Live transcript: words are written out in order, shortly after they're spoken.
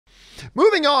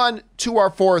moving on to our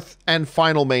fourth and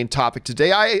final main topic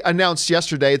today. I announced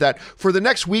yesterday that for the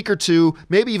next week or two,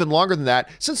 maybe even longer than that,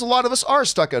 since a lot of us are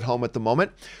stuck at home at the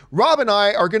moment, Rob and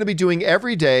I are going to be doing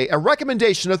every day a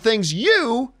recommendation of things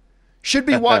you should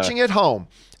be watching at home.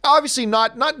 Obviously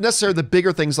not necessarily the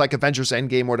bigger things like Avengers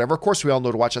Endgame or whatever. Of course, we all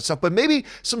know to watch that stuff, but maybe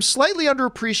some slightly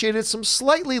underappreciated, some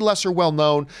slightly lesser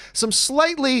well-known, some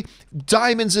slightly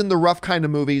diamonds in the rough kind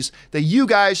of movies that you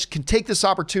guys can take this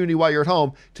opportunity while you're at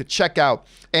home to check out.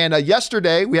 And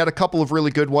yesterday, we had a couple of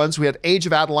really good ones. We had Age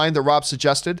of Adeline that Rob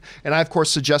suggested, and I, of course,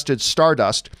 suggested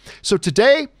Stardust. So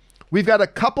today, we've got a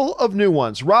couple of new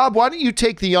ones. Rob, why don't you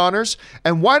take the honors,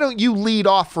 and why don't you lead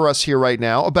off for us here right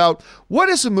now about what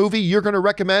is a movie you're going to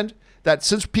recommend that,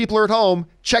 since people are at home,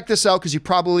 check this out because you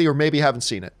probably or maybe haven't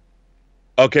seen it.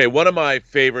 Okay, one of my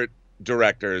favorite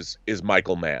directors is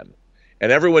Michael Mann.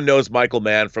 And everyone knows Michael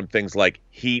Mann from things like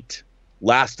Heat,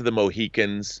 Last of the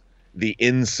Mohicans, The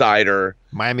Insider.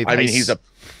 Miami Vice. I mean, he's a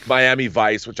Miami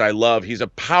Vice, which I love. He's a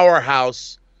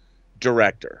powerhouse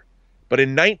director. But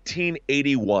in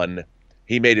 1981,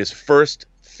 he made his first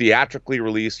theatrically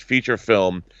released feature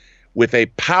film with a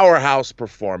powerhouse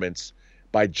performance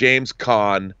by James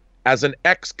Caan as an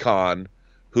ex-con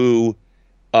who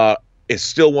is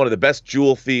still one of the best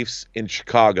jewel thieves in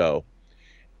Chicago.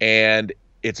 And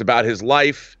it's about his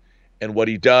life and what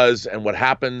he does and what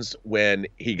happens when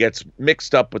he gets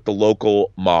mixed up with the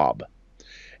local mob.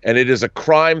 And it is a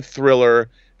crime thriller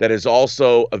that is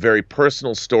also a very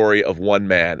personal story of one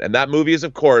man. And that movie is,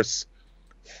 of course,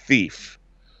 Thief.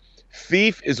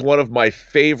 Thief is one of my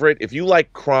favorite. If you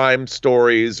like crime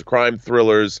stories, crime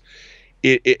thrillers,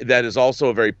 that is also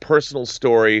a very personal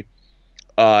story.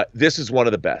 This is one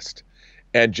of the best.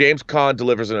 And James Caan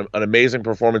delivers an amazing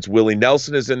performance. Willie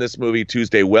Nelson is in this movie.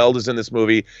 Tuesday Weld is in this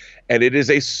movie. And it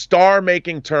is a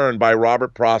star-making turn by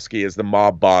Robert Prosky as the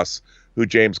mob boss who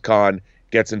James Caan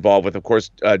gets involved with. Of course,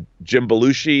 Jim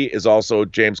Belushi is also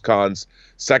James Caan's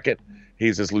second.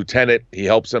 He's his lieutenant. He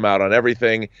helps him out on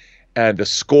everything. And the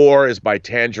score is by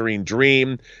Tangerine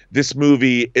Dream. This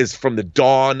movie is from the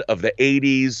dawn of the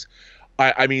 80s.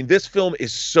 I mean, this film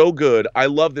is so good. I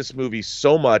love this movie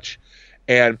so much.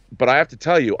 But I have to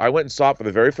tell you, I went and saw it for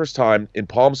the very first time in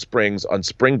Palm Springs on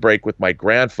spring break with my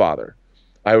grandfather.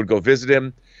 I would go visit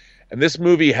him. And this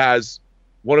movie has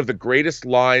one of the greatest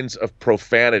lines of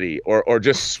profanity or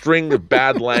just string of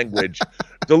bad language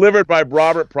delivered by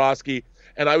Robert Prosky.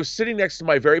 And I was sitting next to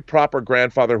my very proper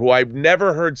grandfather, who I've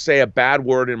never heard say a bad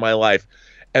word in my life.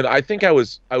 And I think I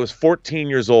was 14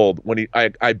 years old when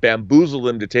I bamboozled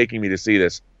him to taking me to see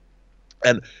this.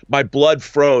 And my blood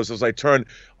froze as I turned.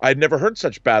 I'd never heard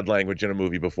such bad language in a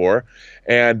movie before.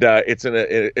 And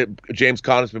James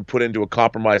Caan has been put into a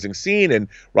compromising scene, and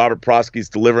Robert Prosky's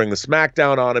delivering the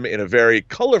smackdown on him in a very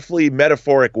colorfully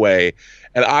metaphoric way.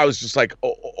 And I was just like,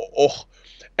 oh.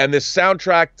 And this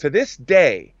soundtrack, to this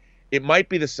day, it might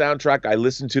be the soundtrack I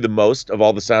listen to the most of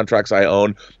all the soundtracks I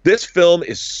own. This film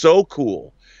is so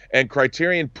cool. And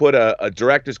Criterion put a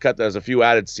director's cut that has a few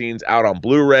added scenes out on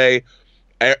Blu-ray.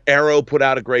 Arrow put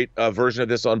out a great version of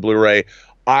this on Blu-ray.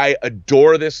 I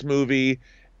adore this movie,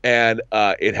 and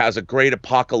it has a great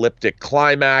apocalyptic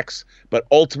climax, but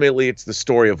ultimately it's the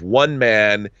story of one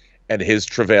man and his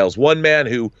travails. One man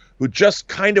who just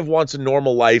kind of wants a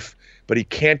normal life, but he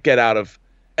can't get out of.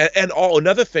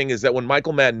 Another thing is that when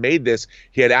Michael Mann made this,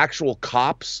 he had actual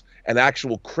cops and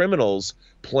actual criminals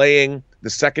playing the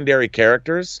secondary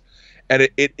characters, and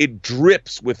it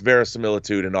drips with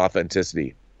verisimilitude and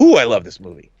authenticity. Ooh, I love this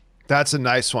movie. That's a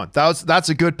nice one. That's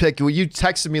a good pick. You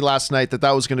texted me last night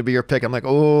that was going to be your pick. I'm like,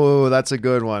 oh, that's a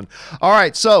good one. All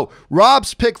right, so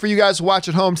Rob's pick for you guys to watch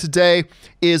at home today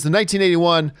is the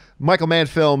 1981 Michael Mann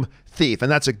film Thief,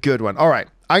 and that's a good one. All right,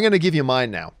 I'm going to give you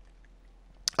mine now.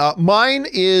 Mine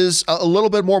is a little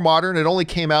bit more modern. It only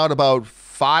came out about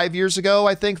 5 years ago,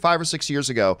 I think, 5 or 6 years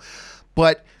ago,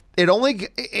 but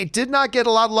it did not get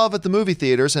a lot of love at the movie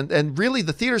theaters, and really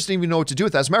the theaters didn't even know what to do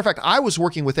with that. As a matter of fact, I was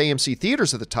working with AMC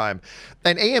Theaters at the time,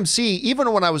 and AMC,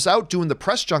 even when I was out doing the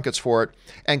press junkets for it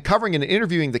and covering and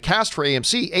interviewing the cast for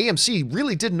AMC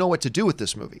really didn't know what to do with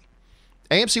this movie.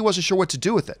 AMC wasn't sure what to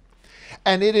do with it.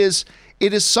 And it is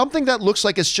something that looks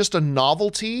like it's just a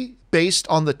novelty based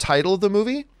on the title of the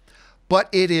movie, but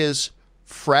it is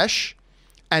fresh,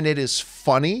 and it is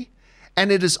funny,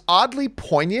 and it is oddly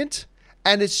poignant,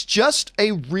 and it's just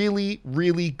a really,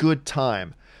 really good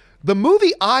time. The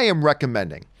movie I am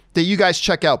recommending that you guys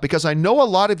check out, because I know a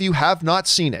lot of you have not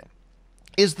seen it,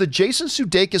 is the Jason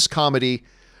Sudeikis comedy,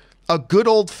 A Good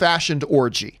Old-Fashioned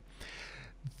Orgy.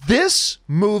 This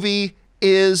movie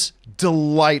is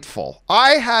delightful.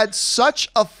 I had such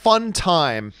a fun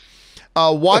time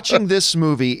watching this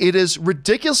movie. It is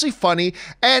ridiculously funny,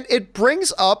 and it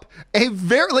brings up a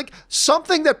very, like,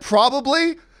 something that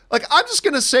probably, like, I'm just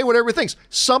going to say what everybody thinks.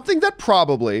 Something that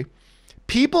probably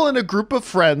people in a group of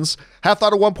friends have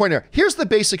thought at one point here. Here's the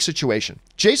basic situation.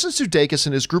 Jason Sudeikis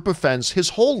and his group of friends, his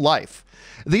whole life,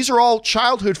 these are all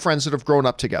childhood friends that have grown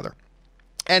up together.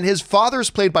 And his father is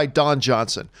played by Don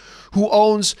Johnson, who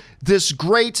owns this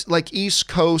great, like, East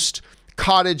Coast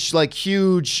cottage, like,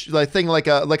 huge, like, thing, like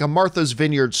a Martha's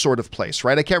Vineyard sort of place,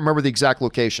 right? I can't remember the exact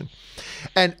location.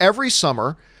 And every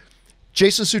summer,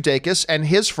 Jason Sudeikis and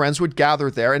his friends would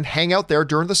gather there and hang out there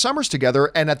during the summers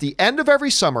together. And at the end of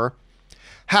every summer,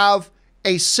 have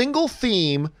a single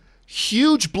theme,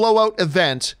 huge blowout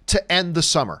event to end the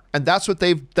summer. And that's what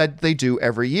they do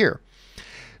every year.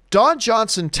 Don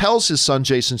Johnson tells his son,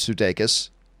 Jason Sudeikis,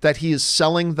 that he is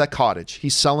selling the cottage.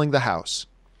 He's selling the house,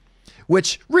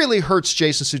 which really hurts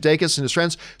Jason Sudeikis and his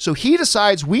friends. So he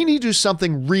decides we need to do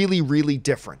something really, really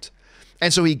different.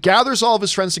 And so he gathers all of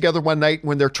his friends together one night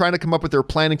when they're trying to come up with their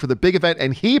planning for the big event.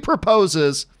 And he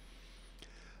proposes,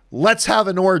 let's have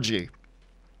an orgy.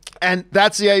 And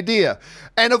that's the idea.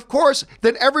 And of course,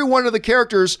 then every one of the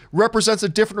characters represents a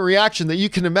different reaction that you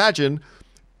can imagine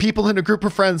people in a group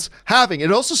of friends having.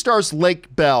 It also stars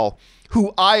Lake Bell,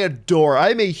 who I adore.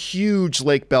 I'm a huge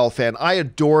Lake Bell fan. I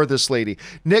adore this lady.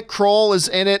 Nick Kroll is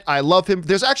in it. I love him.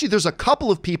 There's a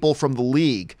couple of people from The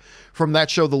League, from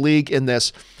that show, The League, in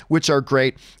this, which are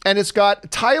great. And it's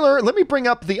got Tyler, let me bring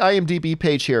up the IMDb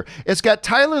page here. It's got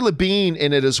Tyler Labine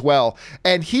in it as well.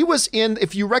 And he was in,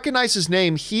 if you recognize his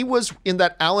name, he was in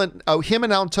that him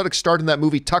and Alan Tudyk starred in that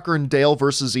movie Tucker and Dale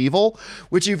versus Evil,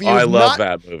 which if you I love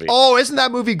that movie. Oh, isn't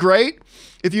that movie great?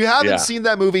 If you haven't seen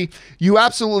that movie, you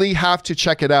absolutely have to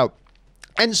check it out.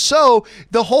 And so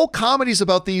the whole comedy is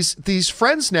about these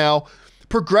friends now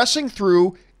progressing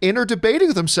through, interdebating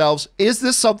with themselves. Is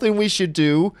this something we should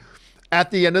do at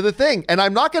the end of the thing? And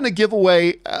I'm not going to give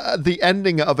away the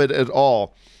ending of it at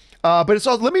all. But it's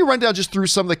all, let me run down just through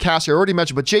some of the cast here. I already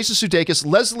mentioned, but Jason Sudeikis,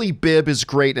 Leslie Bibb is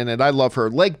great in it. I love her.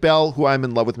 Lake Bell, who I'm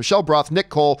in love with, Michelle Broth, Nick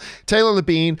Cole, Taylor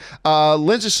Labine,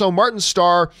 Lindsay So, Martin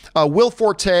Starr, Will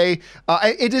Forte.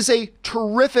 It is a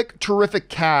terrific, terrific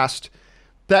cast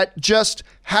that just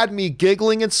had me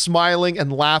giggling and smiling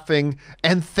and laughing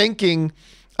and thinking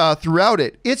throughout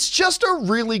it. It's just a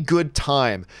really good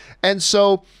time. And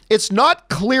so it's not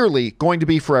clearly going to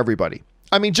be for everybody.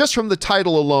 I mean, just from the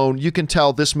title alone, you can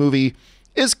tell this movie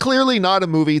is clearly not a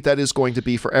movie that is going to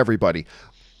be for everybody.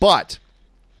 But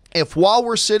if while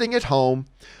we're sitting at home,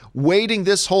 waiting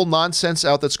this whole nonsense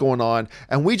out that's going on,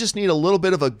 and we just need a little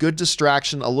bit of a good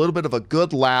distraction, a little bit of a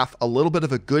good laugh, a little bit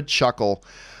of a good chuckle,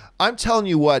 I'm telling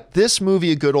you what, this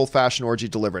movie, A Good Old-Fashioned Orgy,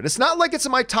 delivered. It's not like it's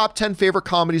in my top 10 favorite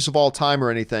comedies of all time or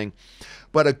anything,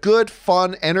 but a good,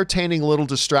 fun, entertaining little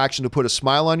distraction to put a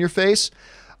smile on your face.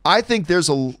 I think this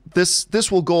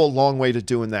will go a long way to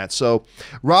doing that. So,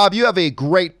 Rob, you have a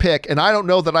great pick, and I don't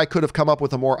know that I could have come up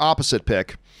with a more opposite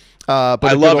pick. But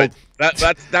I love it.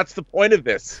 That's the point of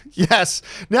this. Yes.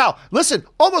 Now, listen,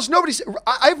 almost nobody's.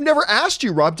 I've never asked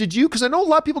you, Rob, did you? Because I know a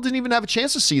lot of people didn't even have a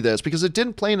chance to see this because it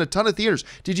didn't play in a ton of theaters.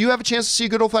 Did you have a chance to see A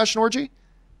Good Old-Fashioned Orgy?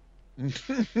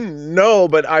 No,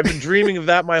 but I've been dreaming of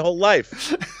that my whole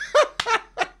life.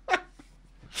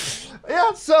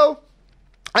 Yeah, so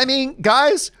I mean,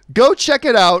 guys, go check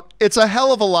it out. It's a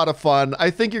hell of a lot of fun. I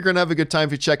think you're going to have a good time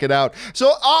if you check it out.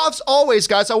 So as always,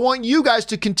 guys, I want you guys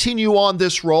to continue on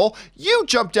this roll. You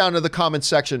jump down to the comment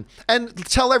section and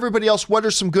tell everybody else what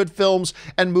are some good films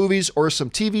and movies or some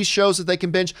TV shows that they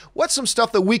can binge. What's some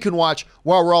stuff that we can watch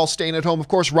while we're all staying at home? Of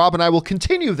course, Rob and I will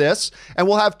continue this, and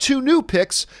we'll have 2 new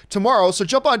picks tomorrow. So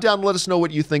jump on down and let us know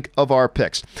what you think of our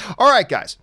picks. All right, guys.